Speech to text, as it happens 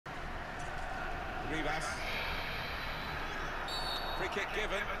Rivas. Free kick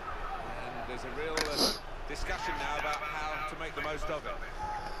given. And there's a real discussion now about how to make the most of it.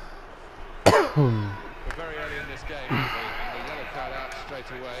 We're very early in this game, and the yellow card out straight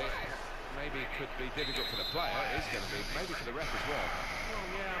away maybe could be difficult for the player. It is going to be, maybe for the ref as well. Well,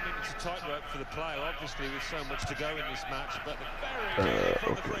 yeah, I mean, it's a tightrope for the player, obviously, with so much to go in this match, but very nearly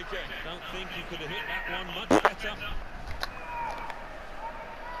from the free kick. Don't think you could have hit that one much better.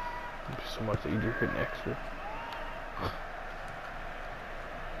 It's so much easier hitting extra.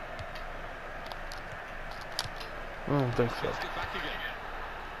 I don't think so. Back again.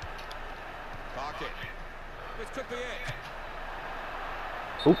 Park it. This could be it.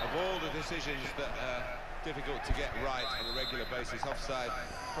 Oop. Of all the decisions that are difficult to get right on a regular basis, offside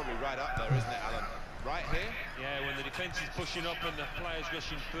probably right up there, isn't it, Alan? Right here? Yeah, when the defence is pushing up and the players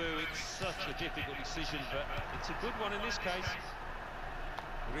rushing through, it's such a difficult decision, but it's a good one in this case.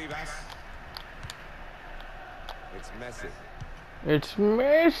 Rivas. It's Messi. It's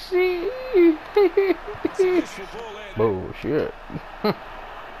Messi. It's a useful ball in. Bullshit.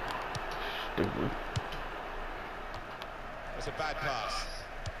 Stupid. That's a bad pass.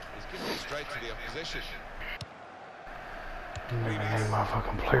 He's giving it straight to the opposition. Never named my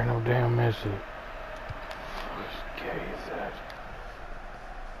fucking player no damn Messi. What gay is that?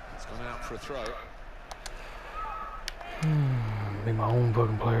 It's gone out for a throw. Be my own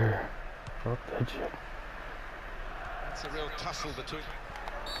fucking player. Fuck that shit. It's a real tussle between.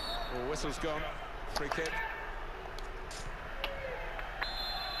 Oh, whistle's gone. Free kick.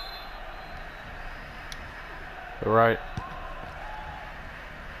 You're right.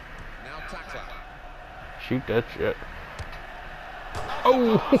 Now tackler. Shoot that shit.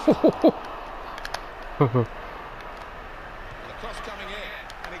 Oh! The cross coming in,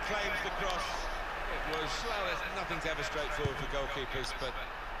 and he claims the cross. It was, well, nothing's ever straightforward for goalkeepers, but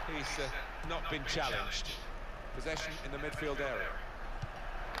he's not been challenged. Possession in the midfield area.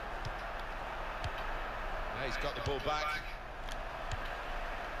 Now he's got the ball back.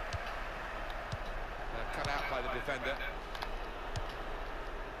 Cut out by the defender.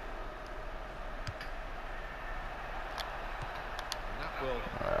 And that will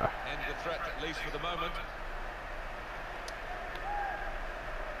end the threat, at least for the moment.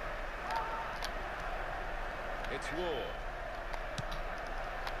 It's Ward.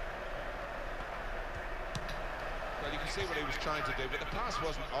 Well, you can see what he was trying to do, but the pass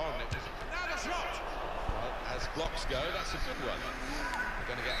wasn't on. It was... Now that's not! Well, as blocks go, that's a good one. They're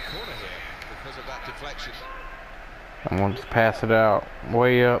going to get a corner here because of that deflection. I want to pass it out.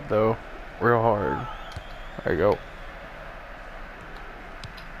 Way up, though. Real hard. There you go.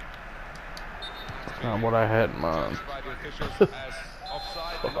 That's not what I had in mind.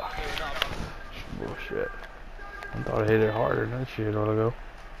 Bullshit. I thought I hit it harder than that shit ought to go.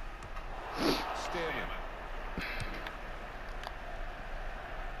 Stearman.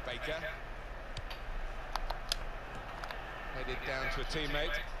 Baker. Headed down to a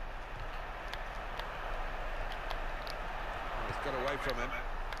teammate. Oh, he's got away from him.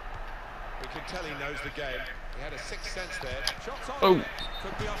 We can tell he knows the game. He had a sixth sense there. Shots on. Oh.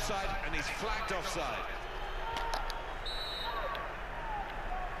 Could be offside, and he's flagged offside.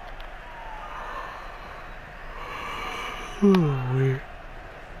 Oh, weird.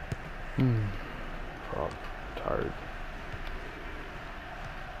 Oh, tired.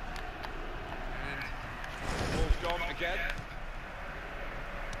 And ball's gone again.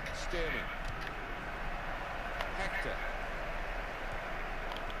 Stearman. Hector.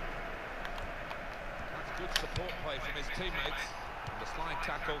 That's good support play from his teammates. And the slide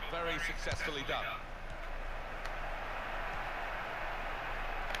tackle very successfully done.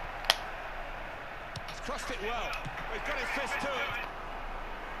 He's crossed it well. He's got his fist to it.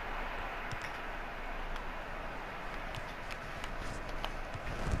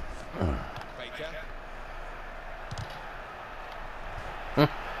 Baker.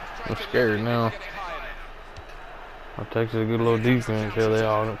 I'm scared now. I'll take a good little defense until they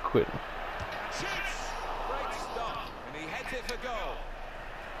all quit. Shoots. Great stop. And he heads it for goal.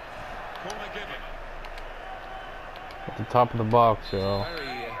 Corner given. At the top of the box, y'all.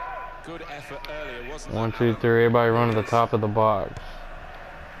 Very good effort earlier, wasn't it? 1, 2, 3. Everybody run to the top of the box.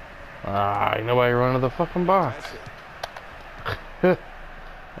 Ah, ain't nobody run to the fucking box. There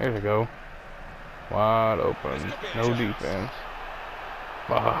we go. Wide open. No defense.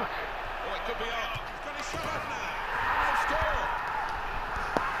 Fuck. Oh, it could be up. He's got his shot off now. No score.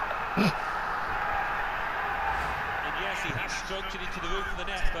 And yes, he has stroked it into the roof of the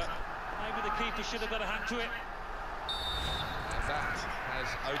net, but maybe the keeper should have got a hand to it. And that has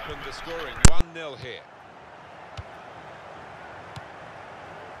opened the scoring. 1-0 here.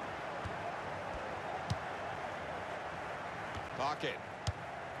 Barkin.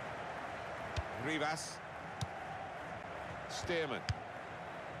 Rivas. Stearman.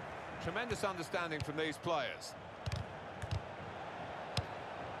 Tremendous understanding from these players.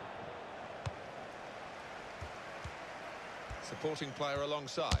 Supporting player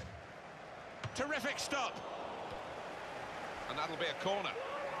alongside. Terrific stop. And that'll be a corner.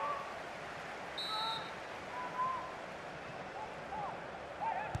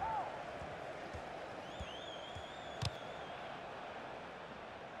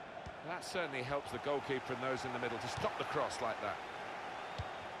 That certainly helps the goalkeeper and those in the middle to stop the cross like that.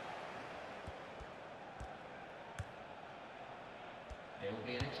 There will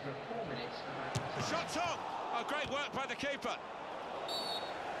be an extra 4 minutes. Shots on! Oh, great work by the keeper.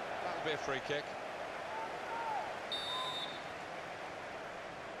 That'll be a free kick.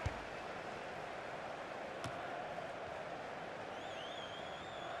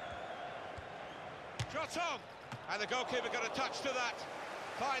 Shot on! And the goalkeeper got a touch to that.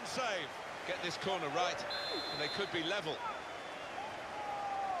 Fine save. Get this corner right, and they could be level.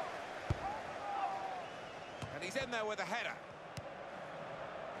 And he's in there with a header.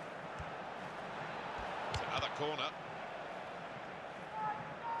 It's another corner.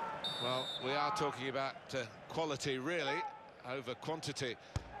 Well, we are talking about quality, really, over quantity,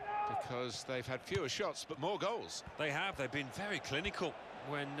 because they've had fewer shots, but more goals. They have. They've been very clinical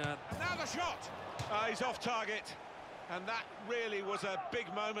when... And now the shot! He's off target. And that really was a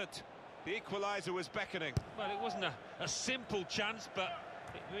big moment. The equaliser was beckoning. Well, it wasn't a simple chance, but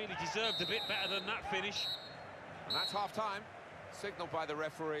it really deserved a bit better than that finish. And that's half-time, signalled by the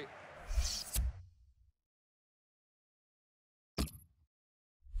referee.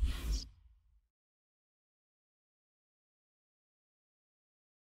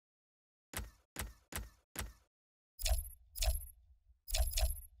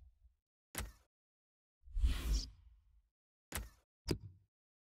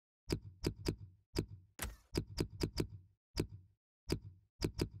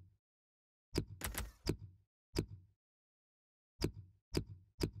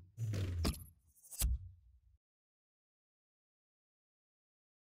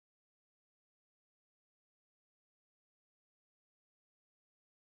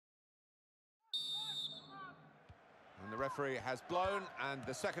 And the referee has blown, and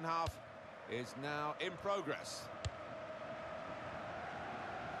the second half is now in progress.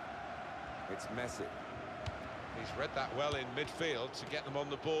 It's Messi. He's read that well in midfield to get them on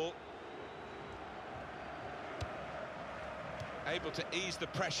the ball. Able to ease the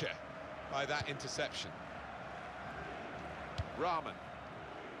pressure by that interception. Rahman.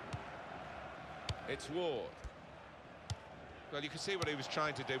 It's Ward. Well, you can see what he was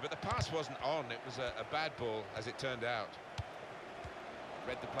trying to do, but the pass wasn't on. It was a bad ball, as it turned out.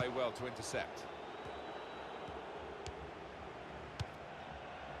 Read the play well to intercept.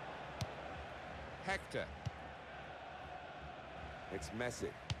 Hector. It's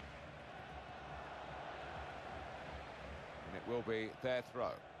Messi. And it will be their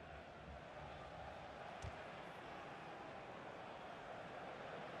throw.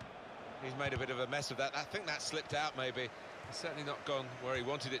 He's made a bit of a mess of that. I think that slipped out, maybe. It's certainly not gone where he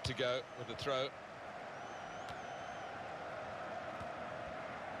wanted it to go with the throw.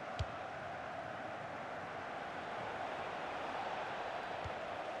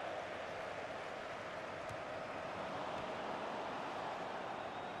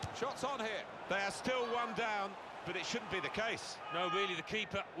 Shots on here. They are still one down, but it shouldn't be the case. No, really, the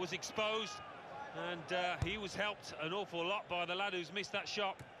keeper was exposed, and he was helped an awful lot by the lad who's missed that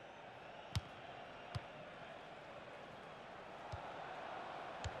shot.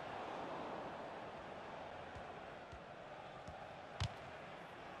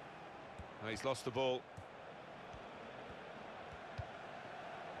 He's lost the ball.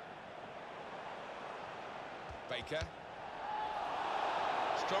 Baker.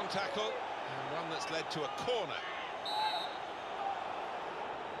 Strong tackle, and one that's led to a corner.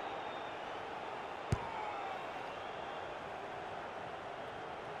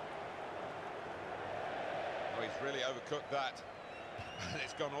 Oh, he's really overcooked that. And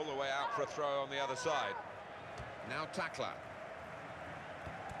it's gone all the way out for a throw on the other side. Now tackler.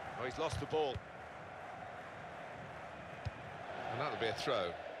 Oh, he's lost the ball. And that'll be a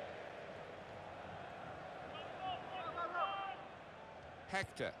throw.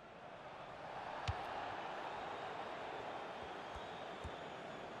 Hector.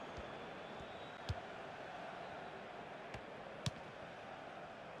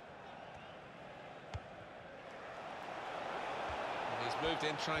 And he's moved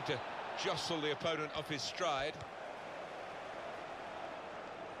in trying to jostle the opponent off his stride.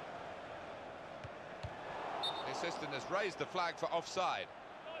 It's assistant has raised the flag for offside.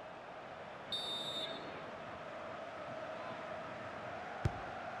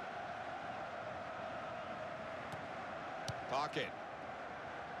 Parkin.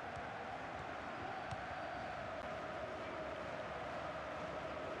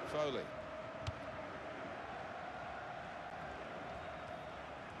 Foley.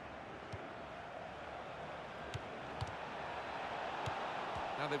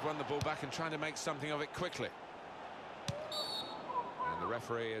 Now they've won the ball back and trying to make something of it quickly. And the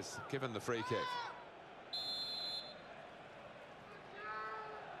referee has given the free kick.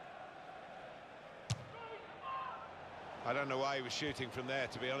 I don't know why he was shooting from there,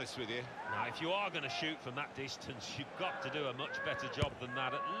 to be honest with you. Now, if you are going to shoot from that distance, you've got to do a much better job than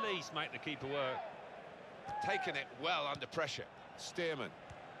that. At least make the keeper work. Taken it well under pressure. Stearman.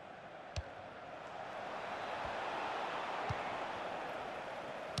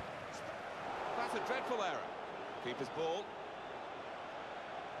 That's a dreadful error. Keeper's ball.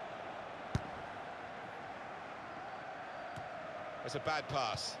 That's a bad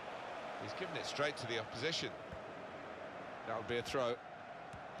pass. He's given it straight to the opposition. That would be a throw.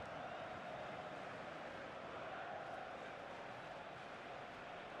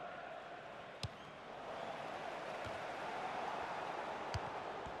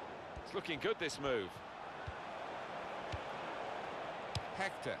 It's looking good, this move.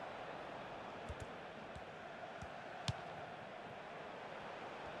 Hector.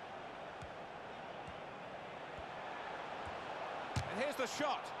 And here's the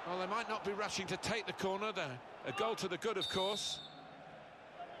shot. Well, they might not be rushing to take the corner. A goal to the good, of course.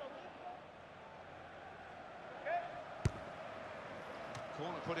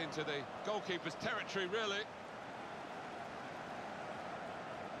 Corner put into the goalkeeper's territory, really.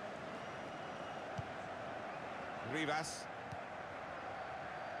 Rivas.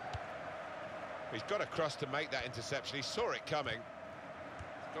 He's got a cross to make that interception. He saw it coming.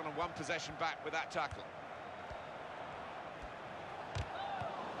 He's gone on one possession back with that tackle.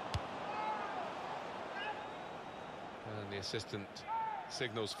 And the assistant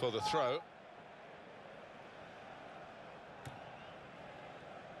signals for the throw.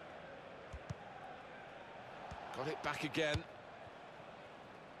 Got it back again.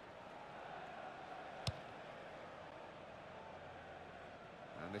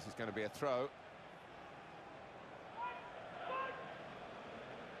 And this is going to be a throw.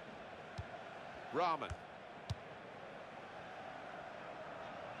 Rahman.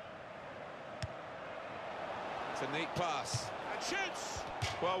 It's a neat pass. And shoots!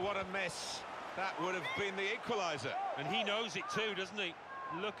 Well, what a miss. That would have been the equaliser. And he knows it too, doesn't he?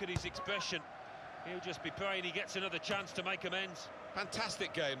 Look at his expression. He'll just be praying he gets another chance to make amends.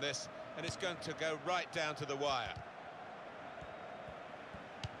 Fantastic game, this. And it's going to go right down to the wire.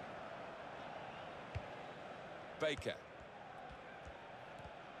 Baker.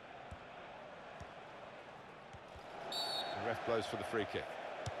 The ref blows for the free kick.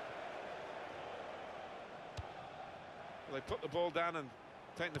 Well, they put the ball down and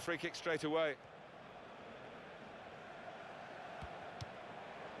take the free kick straight away.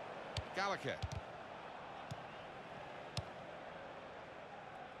 Gallagher.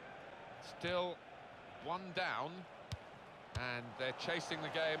 Still one down, and they're chasing the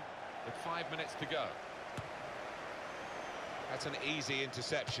game with 5 minutes to go. That's an easy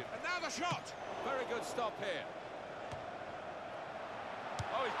interception. And now the shot! Very good stop here.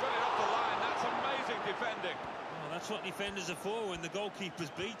 Oh, he's got it off the line. That's amazing defending. Oh, that's what defenders are for when the goalkeeper's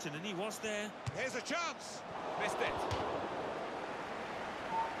beaten, and he was there. Here's a chance. Missed it.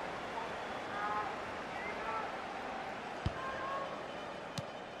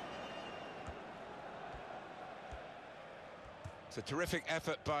 It's a terrific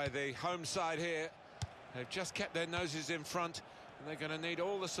effort by the home side here. They've just kept their noses in front, and they're going to need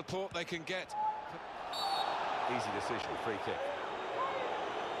all the support they can get. Easy decision, free kick.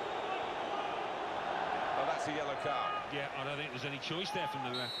 Oh, that's a yellow card. Yeah, I don't think there's any choice there from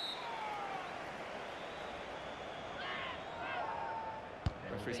the ref.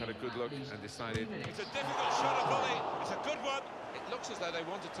 Referee's had a good look and decided it's a difficult shot, a volley. It's a good one. It looks as though they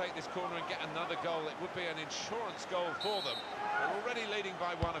want to take this corner and get another goal. It would be an insurance goal for them. They're already leading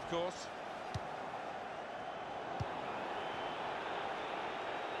by one, of course.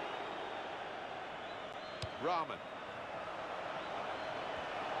 Rahman.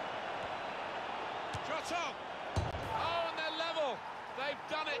 Shot on! Oh, and they're level! They've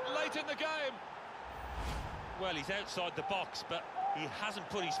done it late in the game! Well, he's outside the box, but he hasn't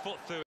put his foot through.